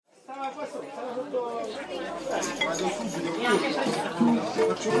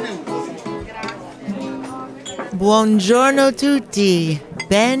Buongiorno tutti,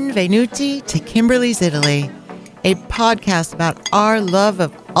 benvenuti to Kimberly's Italy, a podcast about our love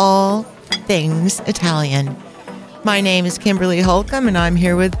of all things Italian. My name is Kimberly Holcomb, and I'm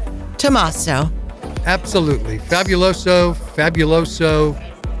here with Tommaso. Absolutely. Fabuloso,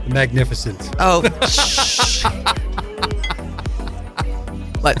 magnificent. Oh, shh.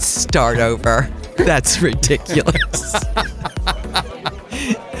 Let's start over. That's ridiculous.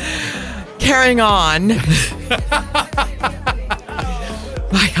 Carrying on.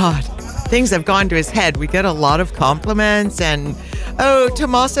 My God, things have gone to his head. We get a lot of compliments and, oh,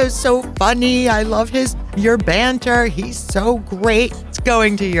 Tommaso's so funny. I love your banter. He's so great. It's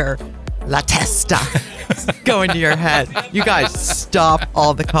going to your la testa. It's going to your head. You guys stop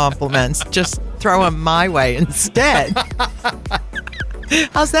all the compliments. Just throw them my way instead.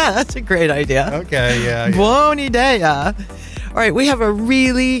 How's that? That's a great idea. Okay, yeah. Buon idea. All right, we have a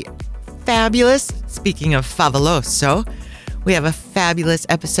really fabulous, speaking of favoloso, we have a fabulous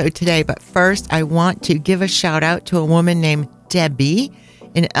episode today. But first, I want to give a shout out to a woman named Debbie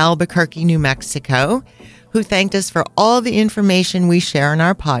in Albuquerque, New Mexico, who thanked us for all the information we share in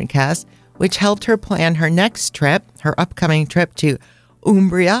our podcast, which helped her plan her next trip, her upcoming trip to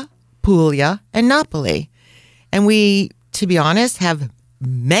Umbria, Puglia, and Napoli. And we, to be honest, have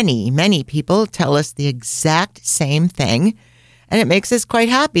many people tell us the exact same thing. And it makes us quite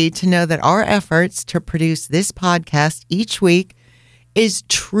happy to know that our efforts to produce this podcast each week is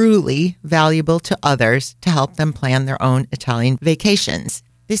truly valuable to others to help them plan their own Italian vacations.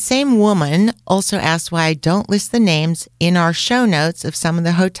 The same woman also asked why I don't list the names in our show notes of some of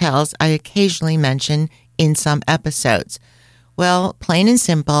the hotels I occasionally mention in some episodes. Well, plain and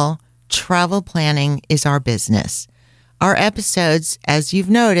simple, travel planning is our business. Our episodes, as you've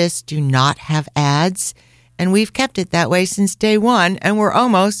noticed, do not have ads, and we've kept it that way since day one, and we're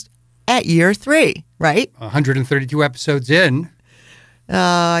almost at year 3, right? 132 episodes in.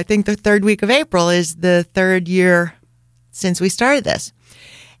 I think the third week of April is the third year since we started this.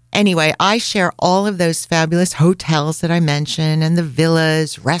 Anyway, I share all of those fabulous hotels that I mentioned and the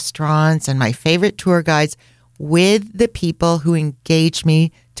villas, restaurants, and my favorite tour guides with the people who engage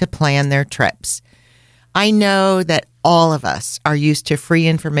me to plan their trips. I know that all of us are used to free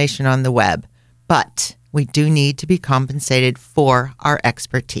information on the web, but we do need to be compensated for our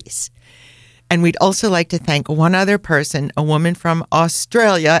expertise. And we'd also like to thank one other person, a woman from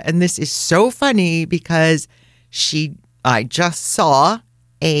Australia. And this is so funny because I just saw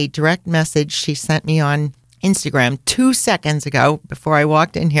a direct message she sent me on Instagram 2 seconds ago before I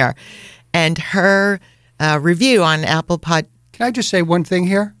walked in here. And her review on Apple Pod. Can I just say one thing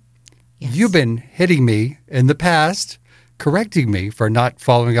here? Yes. You've been hitting me in the past, correcting me for not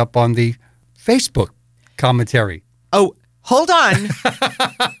following up on the Facebook commentary. Oh, hold on.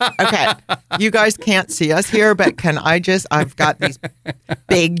 Okay. You guys can't see us here, but I've got these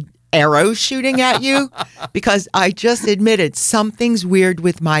big arrows shooting at you because I just admitted something's weird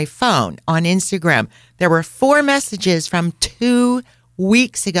with my phone on Instagram. There were 4 messages from 2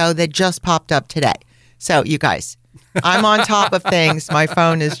 weeks ago that just popped up today. So you guys, I'm on top of things. My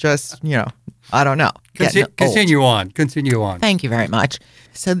phone is just, I don't know. Continue on. Thank you very much.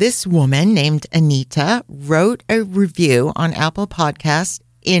 So this woman named Anita wrote a review on Apple Podcasts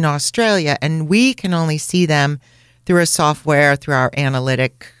in Australia, and we can only see them through a software, through our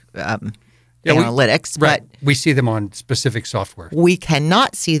analytics. But we see them on specific software. We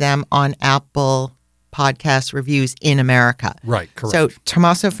cannot see them on Apple Podcast reviews in America. Right, correct. So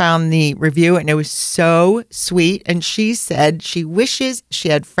Tommaso found the review, and it was so sweet. And she said she wishes she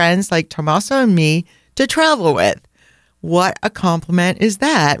had friends like Tommaso and me to travel with. What a compliment is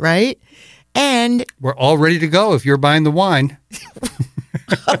that, right? And we're all ready to go if you're buying the wine.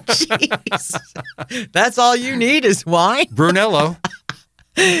 Oh, jeez. That's all you need is wine? Brunello.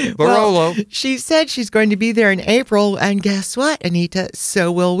 Barolo. Well, she said she's going to be there in April, and guess what, Anita?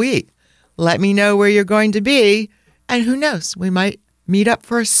 So will we. Let me know where you're going to be, and who knows, we might meet up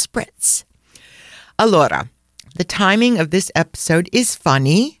for a spritz. Allora, the timing of this episode is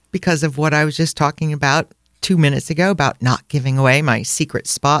funny because of what I was just talking about 2 minutes ago about not giving away my secret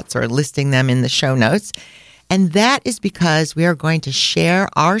spots or listing them in the show notes. And that is because we are going to share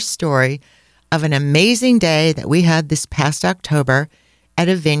our story of an amazing day that we had this past October at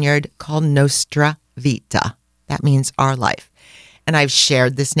a vineyard called Nostra Vita. That means our life. And I've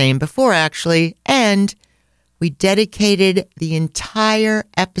shared this name before, actually. And we dedicated the entire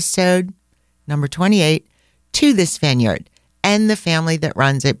episode, number 28, to this vineyard and the family that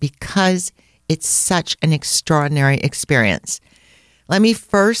runs it because it's such an extraordinary experience. Let me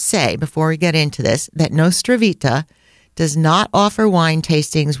first say, before we get into this, that Nostra Vita does not offer wine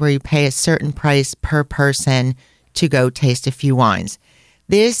tastings where you pay a certain price per person to go taste a few wines.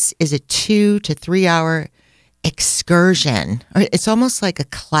 This is a 2 to 3 hour excursion. It's almost like a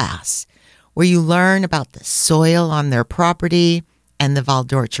class where you learn about the soil on their property and the Val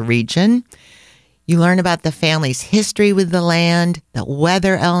d'Orcia region. You learn about the family's history with the land, the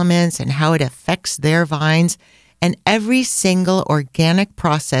weather elements, and how it affects their vines, and every single organic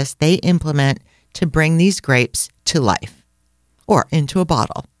process they implement to bring these grapes to life, or into a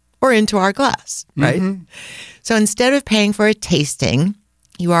bottle, or into our glass, right? Mm-hmm. So instead of paying for a tasting,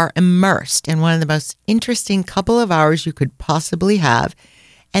 you are immersed in one of the most interesting couple of hours you could possibly have.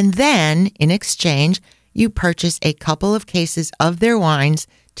 And then, in exchange, you purchase a couple of cases of their wines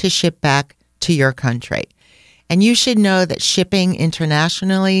to ship back to your country. And you should know that shipping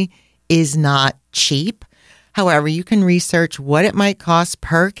internationally is not cheap. However, you can research what it might cost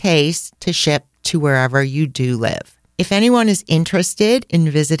per case to ship to wherever you do live. If anyone is interested in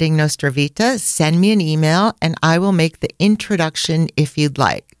visiting Nostra Vita, send me an email and I will make the introduction if you'd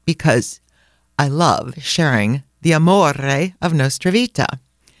like, because I love sharing the amore of Nostra Vita.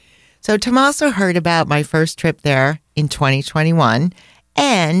 So Tommaso heard about my first trip there in 2021,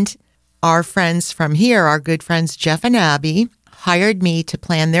 and our friends from here, our good friends Jeff and Abby, hired me to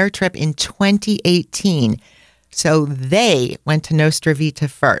plan their trip in 2018. So they went to Nostra Vita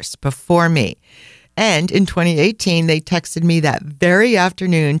first, before me. And in 2018, they texted me that very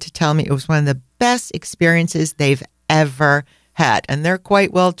afternoon to tell me it was one of the best experiences they've ever had. And they're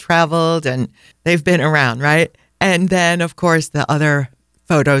quite well traveled and they've been around, right? And then, of course, the other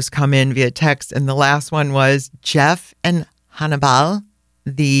photos come in via text. And the last one was Jeff and Hannibal,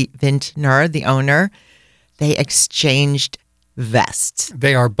 the vintner, the owner. They exchanged vests.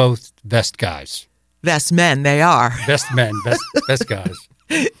 They are both vest guys. Vest men, they are. Best men, best guys.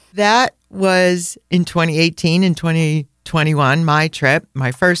 That was in 2018 and 2021, my trip,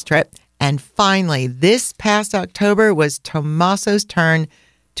 my first trip. And finally, this past October was Tommaso's turn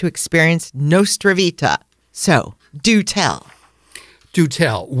to experience Nostra Vita. So, do tell. Do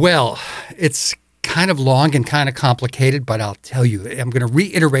tell. Well, it's kind of long and kind of complicated, but I'll tell you, I'm going to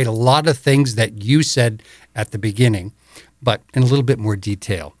reiterate a lot of things that you said at the beginning, but in a little bit more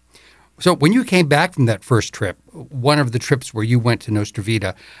detail. So when you came back from that first trip, one of the trips where you went to Nostra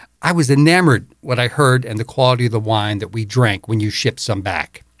Vita, I was enamored what I heard and the quality of the wine that we drank when you shipped some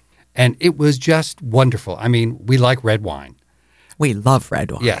back. And it was just wonderful. I mean, we like red wine. We love red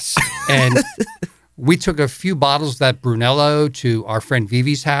wine. Yes. And we took a few bottles of that Brunello to our friend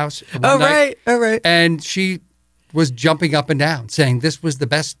Vivi's house. All right. And she was jumping up and down saying this was the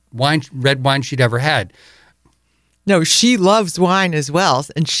best red wine she'd ever had. No, she loves wine as well,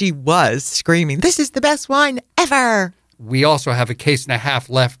 and she was screaming, "This is the best wine ever!" We also have a case and a half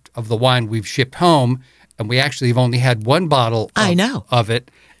left of the wine we've shipped home, and we actually have only had one bottle of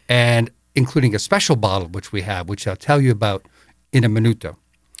it, and including a special bottle which we have, which I'll tell you about in a minuto.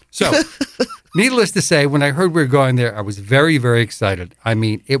 So, needless to say, when I heard we were going there, I was very, very excited. I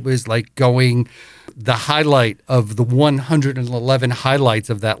mean, it was like going the highlight of the 111 highlights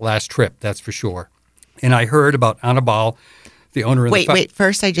of that last trip, that's for sure. And I heard about Hannibal, the owner of Wait.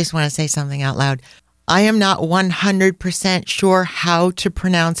 First, I just want to say something out loud. I am not 100% sure how to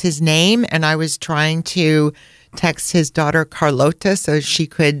pronounce his name, and I was trying to text his daughter Carlota so she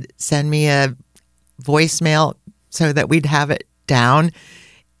could send me a voicemail so that we'd have it down.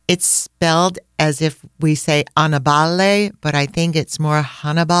 It's spelled as if we say Annibale, but I think it's more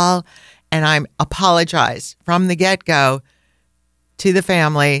Hannibal. And I apologize from the get-go to the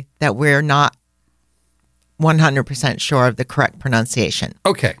family that we're not 100% sure of the correct pronunciation.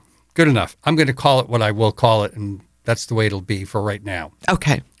 Okay, good enough. I'm going to call it what I will call it, and that's the way it'll be for right now.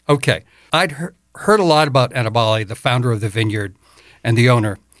 Okay. I'd heard a lot about Annibale, the founder of the vineyard and the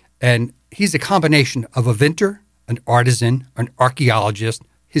owner, and he's a combination of a vintner, an artisan, an archaeologist,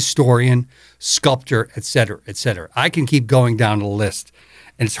 historian, sculptor, etc., etc. I can keep going down the list,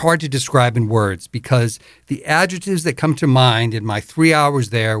 and it's hard to describe in words because the adjectives that come to mind in my 3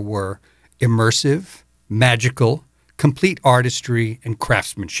 hours there were immersive, magical, complete artistry, and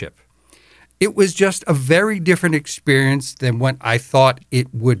craftsmanship. It was just a very different experience than what I thought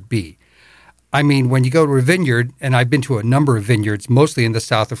it would be. I mean, when you go to a vineyard, and I've been to a number of vineyards, mostly in the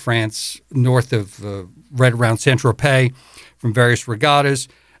south of France, north of right around Saint-Tropez, from various regattas,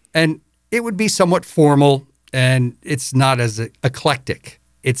 and it would be somewhat formal, and it's not as eclectic.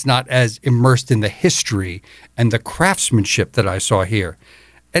 It's not as immersed in the history and the craftsmanship that I saw here.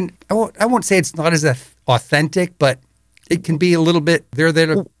 And I won't say it's not as authentic, but it can be a little bit.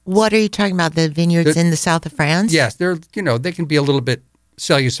 What are you talking about? The vineyards in the south of France? Yes, they can be a little bit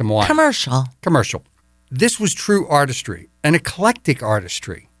sell you some wine. Commercial. This was true artistry, an eclectic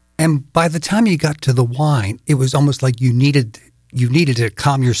artistry. And by the time you got to the wine, it was almost like you needed to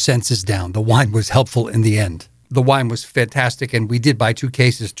calm your senses down. The wine was helpful in the end. The wine was fantastic, and we did buy 2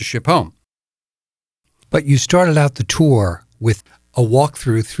 cases to ship home. But you started out the tour with a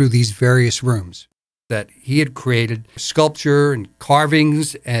walkthrough through these various rooms that he had created, sculpture and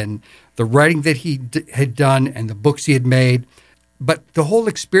carvings and the writing that he had done and the books he had made. But the whole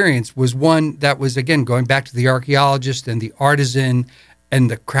experience was one that was, again, going back to the archaeologist and the artisan and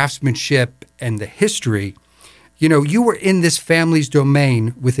the craftsmanship and the history. You know, you were in this family's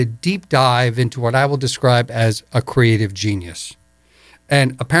domain with a deep dive into what I will describe as a creative genius.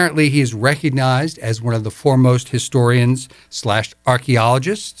 And apparently he is recognized as one of the foremost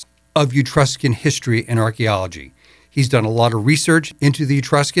historians/archaeologists of Etruscan history and archaeology. He's done a lot of research into the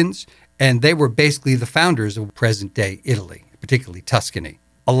Etruscans, and they were basically the founders of present-day Italy, particularly Tuscany.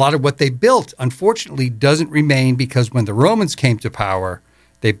 A lot of what they built, unfortunately, doesn't remain because when the Romans came to power,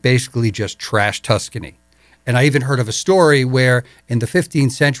 they basically just trashed Tuscany. And I even heard of a story where in the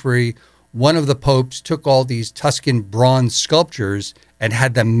 15th century, one of the popes took all these Tuscan bronze sculptures and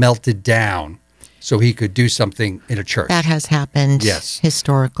had them melted down so he could do something in a church. That has happened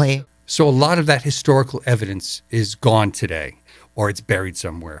historically. So a lot of that historical evidence is gone today, or it's buried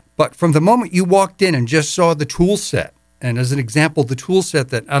somewhere. But from the moment you walked in and just saw the tool set, and as an example, the tool set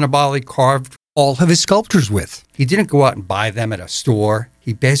that Annibale carved all of his sculptures with, he didn't go out and buy them at a store.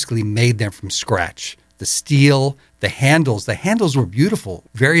 He basically made them from scratch. The steel, the handles were beautiful.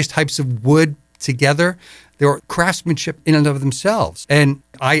 Various types of wood together. They were craftsmanship in and of themselves. And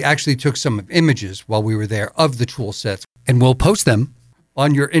I actually took some images while we were there of the tool sets, and we'll post them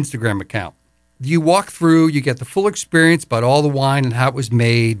on your Instagram account. You walk through, you get the full experience about all the wine and how it was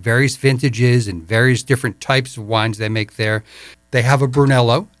made, various vintages and various different types of wines they make there. They have a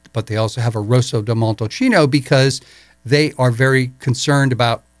Brunello, but they also have a Rosso di Montalcino because they are very concerned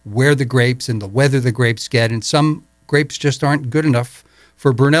about where the grapes and the weather the grapes get, and some grapes just aren't good enough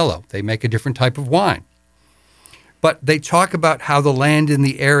for Brunello. They make a different type of wine. But they talk about how the land in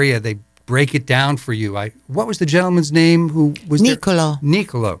the area, they break it down for you. What was the gentleman's name who was Nicolo. there?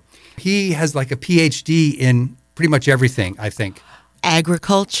 Nicolo. He has like a PhD in pretty much everything, I think.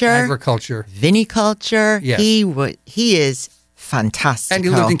 Agriculture. Viniculture. Yes. He is fantastic. And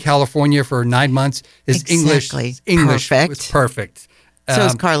he lived in California for 9 months. His English was perfect. So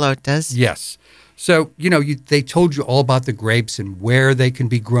is Carlota's. Yes. So, they told you all about the grapes and where they can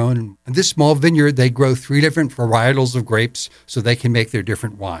be grown. In this small vineyard, they grow 3 different varietals of grapes so they can make their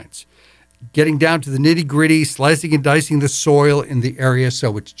different wines. Getting down to the nitty-gritty, slicing and dicing the soil in the area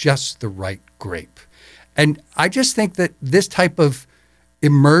so it's just the right grape. And I just think that this type of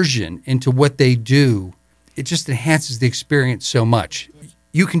immersion into what they do, it just enhances the experience so much.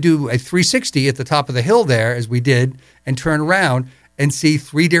 You can do a 360 at the top of the hill there, as we did, and turn around and see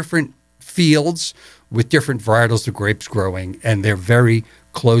 3 different fields with different varietals of grapes growing, and they're very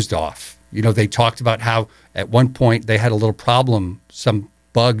closed off. They talked about how at one point they had a little problem, some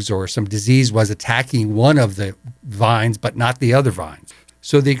bugs or some disease was attacking one of the vines, but not the other vines.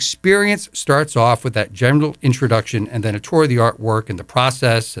 So the experience starts off with that general introduction and then a tour of the artwork and the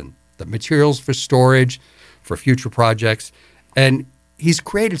process and the materials for storage for future projects. And he's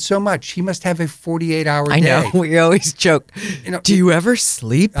created so much. He must have a 48-hour day. I know. We always joke. Do you ever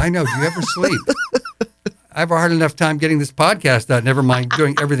sleep? I know. Do you ever sleep? I have a hard enough time getting this podcast done, never mind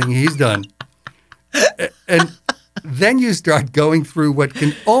doing everything he's done. And then you start going through what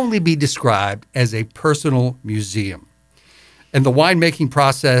can only be described as a personal museum. And the winemaking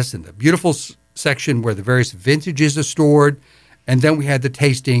process and the beautiful section where the various vintages are stored. And then we had the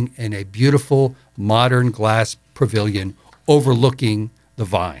tasting in a beautiful modern glass pavilion overlooking the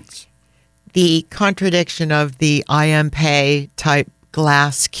vines. The contradiction of the IMP type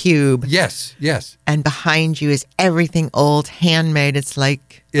glass cube. Yes. And behind you is everything old, handmade. It's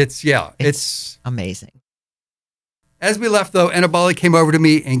amazing. As we left, though, Annibale came over to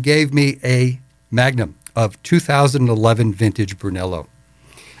me and gave me a magnum of 2011 vintage Brunello.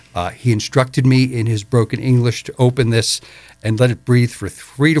 He instructed me in his broken English to open this and let it breathe for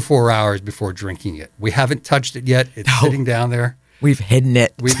 3 to 4 hours before drinking it. We haven't touched it yet. It's sitting down there. We've hidden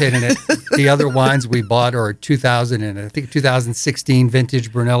it. The other wines we bought are 2016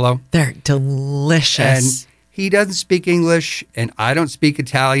 vintage Brunello. They're delicious. And he doesn't speak English, and I don't speak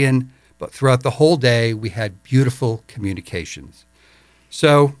Italian. But throughout the whole day, we had beautiful communications.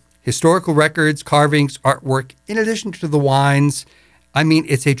 So historical records, carvings, artwork, in addition to the wines,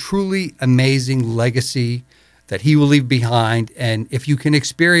 it's a truly amazing legacy that he will leave behind. And if you can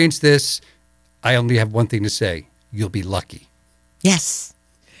experience this, I only have one thing to say. You'll be lucky. Yes.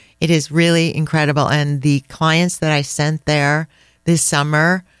 It is really incredible. And the clients that I sent there this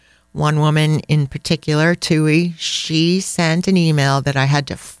summer, one woman in particular, Tui, she sent an email that I had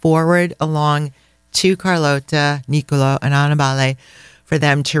to forward along to Carlota, Nicolo, and Annabelle for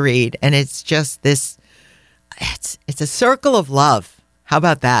them to read. And it's just this, it's a circle of love. How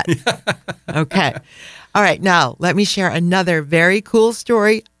about that? Okay. All right. Now, let me share another very cool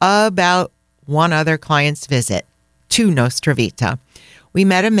story about one other client's visit to Nostra Vita. We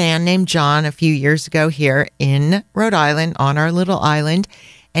met a man named John a few years ago here in Rhode Island on our little island,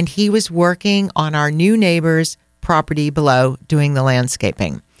 and he was working on our new neighbor's property below doing the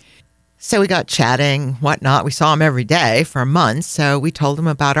landscaping. So we got chatting, whatnot. We saw him every day for months. So we told him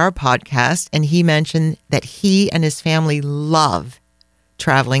about our podcast, and he mentioned that he and his family love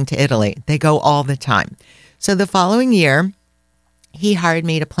traveling to Italy. They go all the time. So the following year, he hired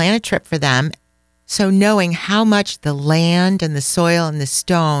me to plan a trip for them. So knowing how much the land and the soil and the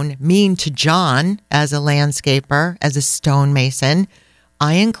stone mean to John as a landscaper, as a stonemason,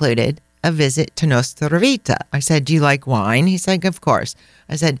 I included a visit to Nostra Vita. I said, do you like wine? He said, of course.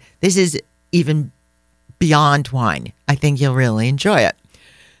 I said, this is even beyond wine. I think you'll really enjoy it.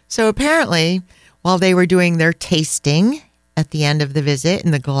 So apparently, while they were doing their tasting at the end of the visit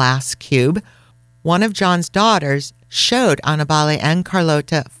in the glass cube, one of John's daughters showed Annabelle and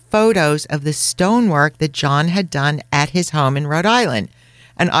Carlota photos of the stonework that John had done at his home in Rhode Island.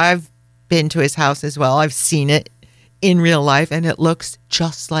 And I've been to his house as well. I've seen it in real life, and it looks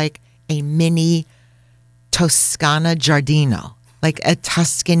just like a mini Toscana Giardino, like a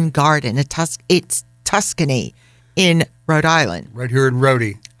Tuscan garden. It's Tuscany in Rhode Island. Right here in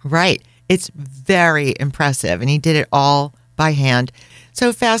Rhody. Right. It's very impressive, and he did it all by hand.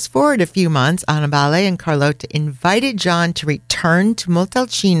 So fast forward a few months, Annabelle and Carlota invited John to return to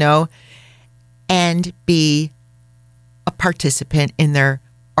Montalcino and be a participant in their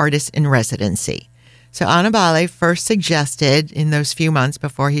artist in residency. So Annabelle first suggested in those few months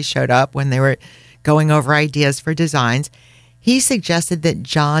before he showed up, when they were going over ideas for designs, he suggested that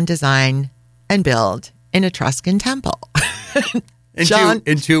John design and build an Etruscan temple.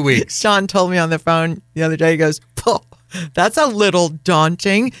 In 2 weeks. John told me on the phone the other day, he goes, "Oh, that's a little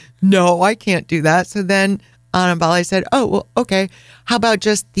daunting. No, I can't do that." So then Annabelle said, "Oh, well, okay. How about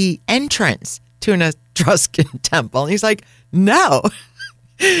just the entrance to an Etruscan temple?" And he's like, "No."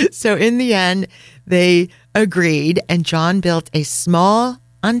 So in the end, they agreed, and John built a small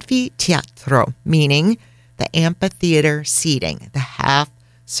anfiteatro, meaning the amphitheater seating, the half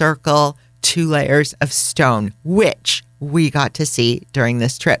circle, 2 layers of stone, which we got to see during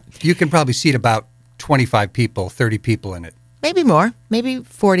this trip. You can probably seat about 25 people, 30 people in it. Maybe more, maybe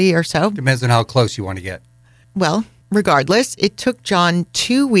 40 or so. Depends on how close you want to get. Well, regardless, it took John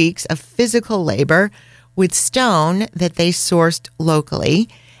 2 weeks of physical labor with stone that they sourced locally.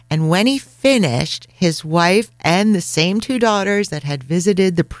 And when he finished, his wife and the same 2 daughters that had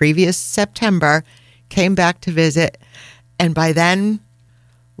visited the previous September came back to visit. And by then,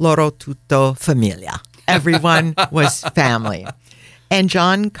 loro tutto familia. Everyone was family. And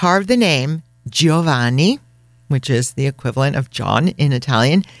John carved the name Giovanni, which is the equivalent of John in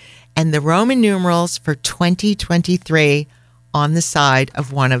Italian, and the Roman numerals for 2023 on the side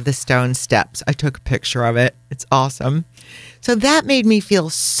of one of the stone steps. I took a picture of it. It's awesome. So that made me feel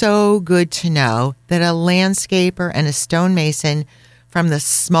so good to know that a landscaper and a stonemason from the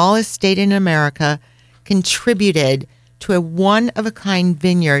smallest state in America contributed to a one-of-a-kind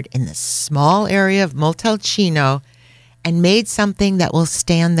vineyard in the small area of Montalcino and made something that will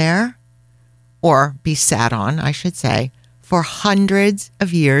stand there, or be sat on, I should say, for hundreds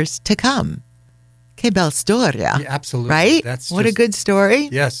of years to come. Que bella storia. Yeah, absolutely. Right? That's what a good story.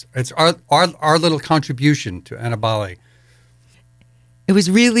 Yes. It's our little contribution to Annabelle. It was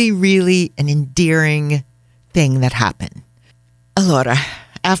really, really an endearing thing that happened. Allora,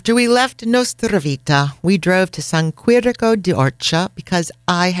 after we left Nostra Vita, we drove to San Quirico di Orcia because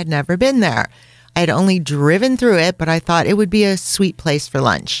I had never been there. I had only driven through it, but I thought it would be a sweet place for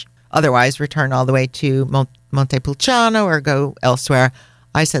lunch. Otherwise, return all the way to Montepulciano or go elsewhere.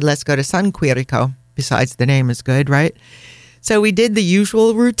 I said, let's go to San Quirico. Besides, the name is good, right? So we did the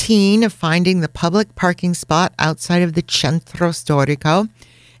usual routine of finding the public parking spot outside of the Centro Storico.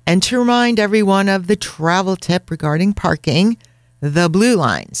 And to remind everyone of the travel tip regarding parking, the blue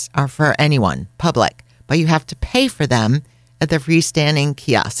lines are for anyone, public, but you have to pay for them at the freestanding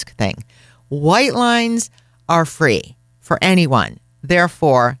kiosk thing. White lines are free for anyone.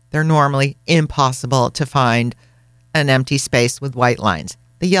 Therefore, they're normally impossible to find an empty space with white lines.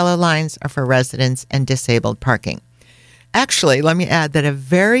 The yellow lines are for residents and disabled parking. Actually, let me add that a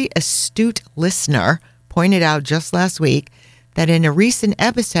very astute listener pointed out just last week that in a recent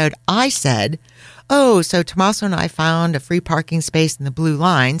episode, I said, oh, so Tommaso and I found a free parking space in the blue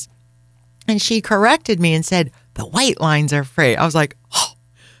lines. And she corrected me and said, the white lines are free. I was like, oh,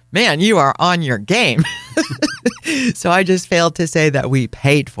 man, you are on your game. So I just failed to say that we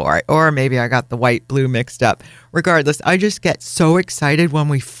paid for it. Or maybe I got the white blue mixed up. Regardless, I just get so excited when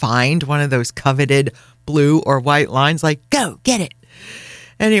we find one of those coveted blue or white lines. Like, go, get it.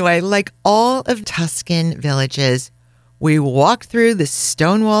 Anyway, like all of Tuscan villages, we walk through the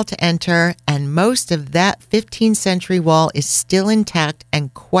stone wall to enter, and most of that 15th century wall is still intact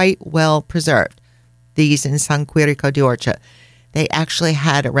and quite well preserved. These in San Quirico di Orcia. They actually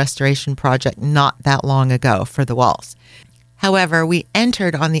had a restoration project not that long ago for the walls. However, we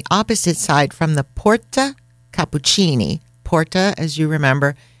entered on the opposite side from the Porta Cappuccini. Porta, as you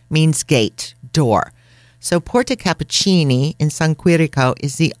remember, means gate, door. So Porta Cappuccini in San Quirico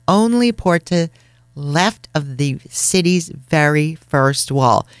is the only porta left of the city's very first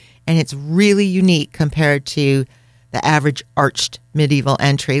wall. And it's really unique compared to the average arched medieval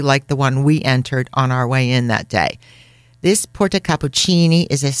entry like the one we entered on our way in that day. This Porta Cappuccini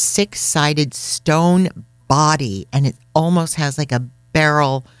is a six-sided stone body, and it almost has like a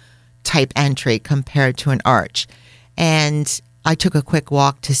barrel type entry compared to an arch. And I took a quick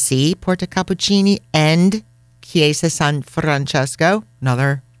walk to see Porta Cappuccini and Chiesa San Francesco,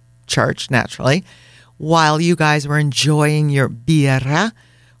 another church, naturally, while you guys were enjoying your birra,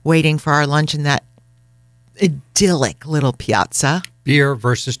 waiting for our lunch in that idyllic little piazza. Beer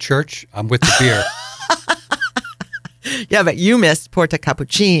versus church. I'm with the beer. Yeah, but you missed Porta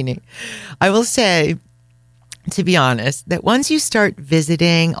Cappuccini. I will say, to be honest, that once you start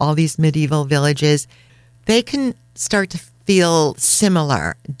visiting all these medieval villages, they can start to feel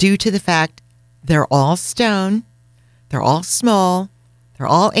similar due to the fact they're all stone, they're all small, they're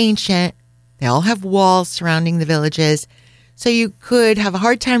all ancient, they all have walls surrounding the villages. So you could have a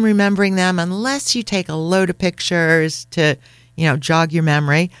hard time remembering them unless you take a load of pictures to, jog your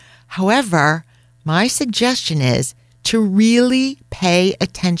memory. However, my suggestion is to really pay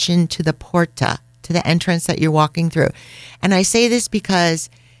attention to the porta, to the entrance that you're walking through. And I say this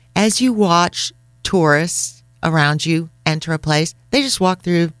because as you watch tourists around you enter a place, they just walk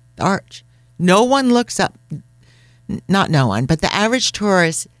through the arch. No one looks up, not no one, but the average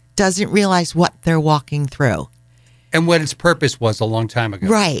tourist doesn't realize what they're walking through. And what its purpose was a long time ago.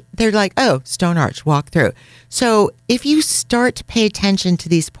 Right. They're like, oh, stone arch, walk through. So if you start to pay attention to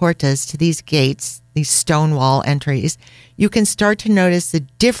these portas, to these gates, these stone wall entries, you can start to notice the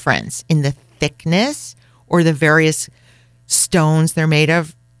difference in the thickness or the various stones they're made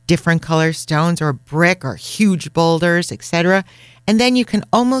of, different color stones or brick or huge boulders, etc. And then you can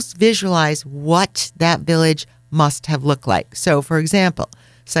almost visualize what that village must have looked like. So, for example,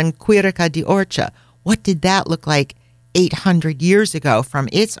 San Quirico di Orcia, what did that look like 800 years ago from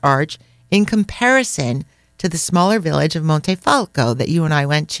its arch in comparison to the smaller village of Montefalco that you and I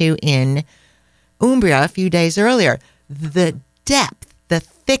went to in Umbria a few days earlier? The depth, the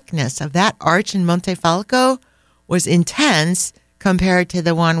thickness of that arch in Montefalco was intense compared to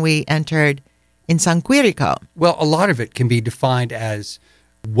the one we entered in San Quirico. Well, a lot of it can be defined as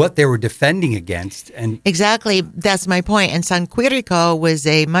what they were defending against. And exactly, that's my point. And San Quirico was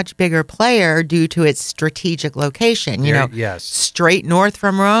a much bigger player due to its strategic location. Yes. Straight north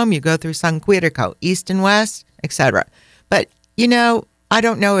from Rome, you go through San Quirico, east and west, etc. But, I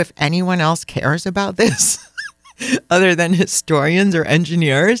don't know if anyone else cares about this other than historians or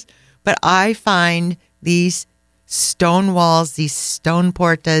engineers, but I find these stone walls, these stone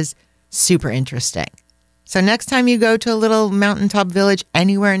portas, super interesting. So next time you go to a little mountaintop village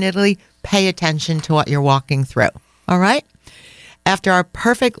anywhere in Italy, pay attention to what you're walking through. All right? After our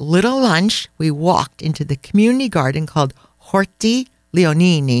perfect little lunch, we walked into the community garden called Horti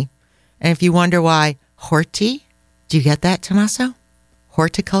Leonini. And if you wonder why horti, do you get that, Tommaso?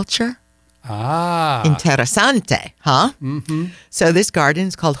 Horticulture? Ah. Interessante, huh? Mm-hmm. So this garden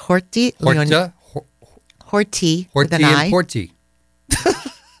is called Horti Leonini. Horti with an I. And Porti.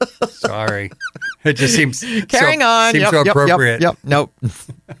 Sorry. It just seems Carrying on. Seems so appropriate. Yep. Nope.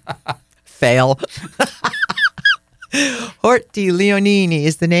 Fail. Horti Leonini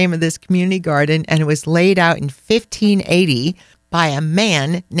is the name of this community garden, and it was laid out in 1580 by a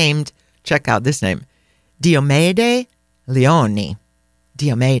man named, check out this name, Diomede Leoni.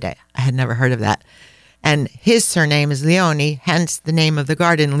 Diomede. I had never heard of that. And his surname is Leoni, hence the name of the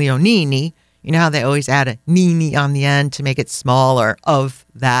garden, Leonini. You know how they always add a nini on the end to make it small or of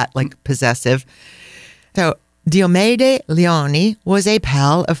that, like possessive. So Diomede Leoni was a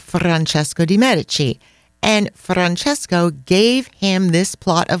pal of Francesco di Medici, and Francesco gave him this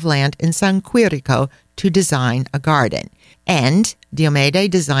plot of land in San Quirico to design a garden. And Diomede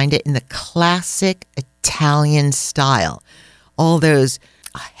designed it in the classic Italian style. All those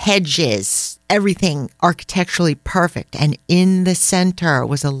hedges, everything architecturally perfect. And in the center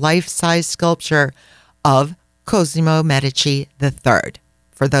was a life-size sculpture of Cosimo Medici III.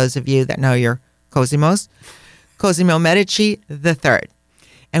 For those of you that know your Cosimos, Cosimo Medici III.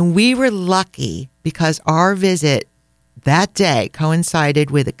 And we were lucky because our visit that day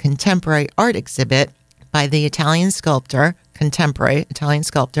coincided with a contemporary art exhibit by the contemporary Italian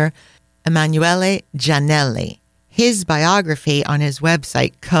sculptor, Emanuele Giannelli. His biography on his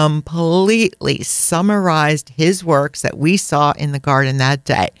website completely summarized his works that we saw in the garden that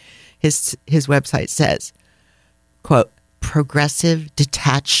day. His website says, quote, progressive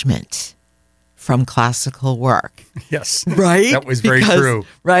detachment from classical work. Yes. Right? That was very true.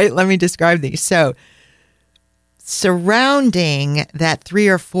 Right? Let me describe these. So, surrounding that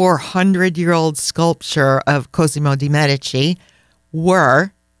 300 or 400-year-old sculpture of Cosimo de' Medici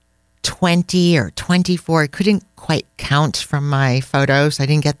were 20 or 24, I couldn't quite count from my photos. I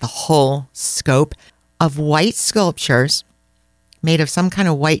didn't get the whole scope of white sculptures made of some kind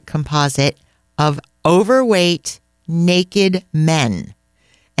of white composite of overweight, naked men.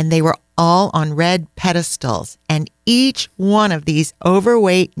 And they were all on red pedestals. And each one of these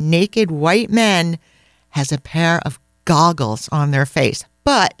overweight, naked white men has a pair of goggles on their face.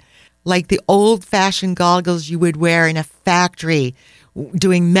 But like the old-fashioned goggles you would wear in a factory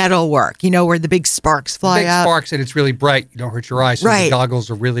doing metal work, where the big sparks fly out. Big sparks, and it's really bright. You don't hurt your eyes. So right. The goggles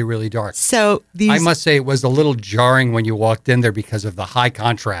are really, really dark. So I must say it was a little jarring when you walked in there because of the high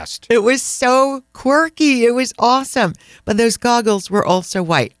contrast. It was so quirky. It was awesome. But those goggles were also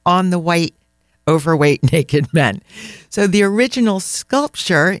white, on the white, overweight, naked men. So the original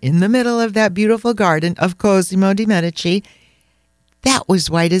sculpture in the middle of that beautiful garden of Cosimo de' Medici, that was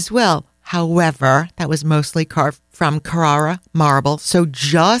white as well. However, that was mostly carved from Carrara marble. So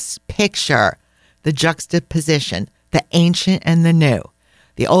just picture the juxtaposition, the ancient and the new.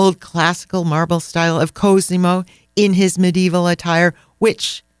 The old classical marble style of Cosimo in his medieval attire,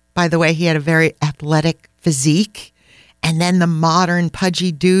 which, by the way, he had a very athletic physique. And then the modern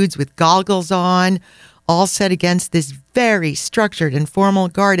pudgy dudes with goggles on, all set against this very structured and formal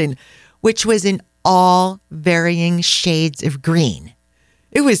garden, which was in all varying shades of green.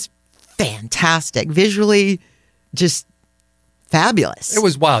 It was fantastic. Visually, just fabulous. It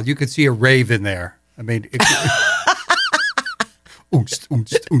was wild. You could see a rave in there. I mean,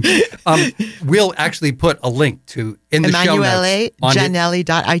 we'll actually put a link to in the show notes.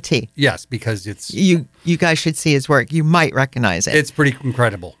 EmanueleGiannelli.it. Yes, because it's you guys should see his work. You might recognize it. It's pretty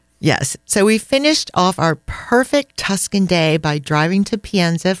incredible. Yes. So we finished off our perfect Tuscan day by driving to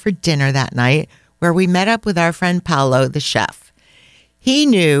Pienza for dinner that night, where we met up with our friend Paolo, the chef. He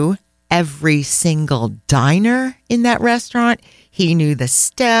knew every single diner in that restaurant. He knew the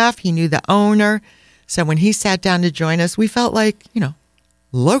staff. He knew the owner. So when he sat down to join us, we felt like,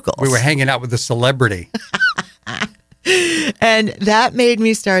 locals. We were hanging out with a celebrity. And that made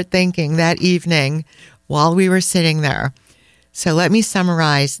me start thinking that evening while we were sitting there. So let me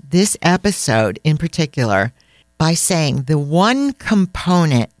summarize this episode in particular by saying the one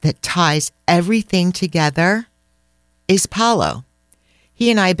component that ties everything together is Paolo. He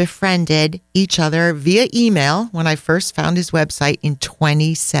and I befriended each other via email when I first found his website in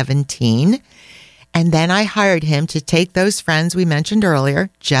 2017. And then I hired him to take those friends we mentioned earlier,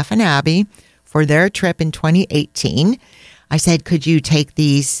 Jeff and Abby, for their trip in 2018. I said, could you take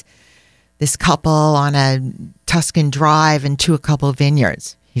this couple on a Tuscan drive and to a couple of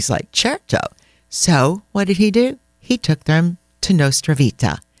vineyards? He's like, certo. So what did he do? He took them to Nostra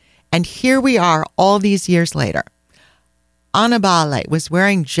Vita. And here we are all these years later. Annabelle was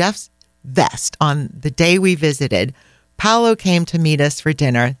wearing Jeff's vest on the day we visited. Paolo came to meet us for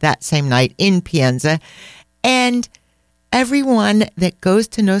dinner that same night in Pienza. And everyone that goes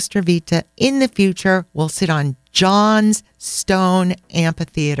to Nostra Vita in the future will sit on John's stone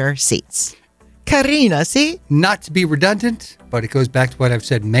amphitheater seats. Carina, see? Not to be redundant, but it goes back to what I've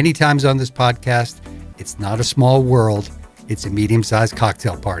said many times on this podcast. It's not a small world. It's a medium-sized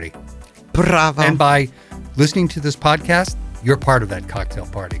cocktail party. Bravo. And by listening to this podcast, you're part of that cocktail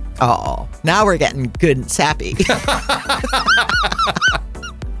party. Oh, now we're getting good and sappy.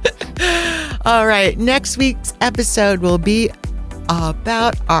 All right. Next week's episode will be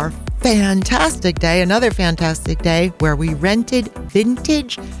about our fantastic day, another fantastic day where we rented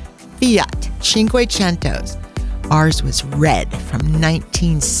vintage Fiat Cinquecentos. Ours was red from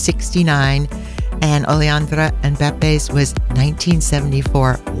 1969 and Oleandra and Bepe's was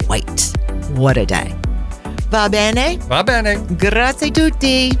 1974 white. What a day. Va bene? Va bene. Grazie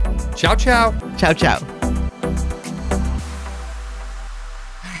tutti. Ciao, ciao. Ciao, ciao.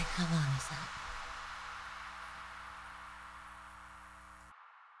 How long is that?